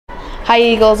Hi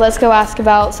Eagles, let's go ask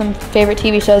about some favorite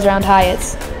TV shows around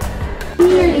Hyatt's.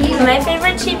 My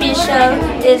favorite TV show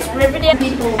is Riverdale.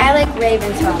 I like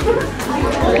Ravenswell.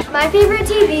 My favorite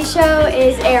TV show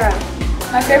is Arrow.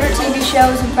 My favorite TV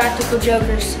show is Impractical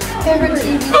Jokers.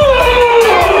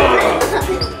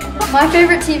 My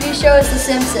favorite TV show is The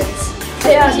Simpsons.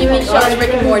 TV show is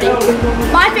Rick and Morty.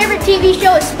 My favorite TV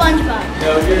show is SpongeBob.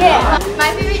 Yeah.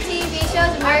 My favorite TV show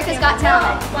is America's Got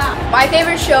Talent. My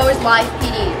favorite show is Live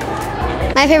PD.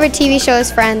 My favorite TV show is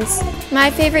Friends.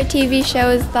 My favorite TV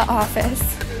show is The Office.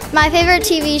 My favorite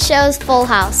TV show is Full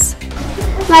House.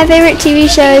 My favorite TV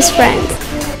show is Friends.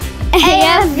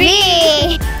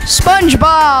 AFV.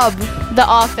 SpongeBob. The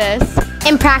Office.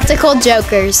 Impractical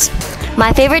Jokers.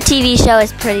 My favorite TV show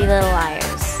is Pretty Little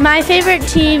Liars. My favorite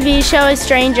TV show is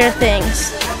Stranger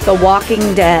Things. The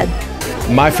Walking Dead.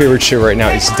 My favorite show right now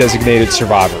is Designated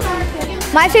Survivor.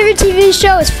 My favorite TV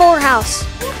show is Full House.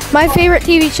 My favorite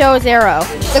TV show is Arrow.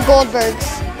 The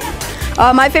Goldbergs.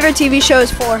 My favorite TV show is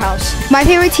Fuller House. My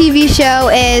favorite TV show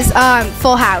is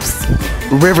Full House.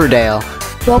 Riverdale.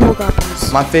 Bubble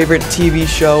Guppies. My favorite TV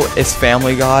show is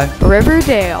Family Guy.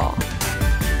 Riverdale.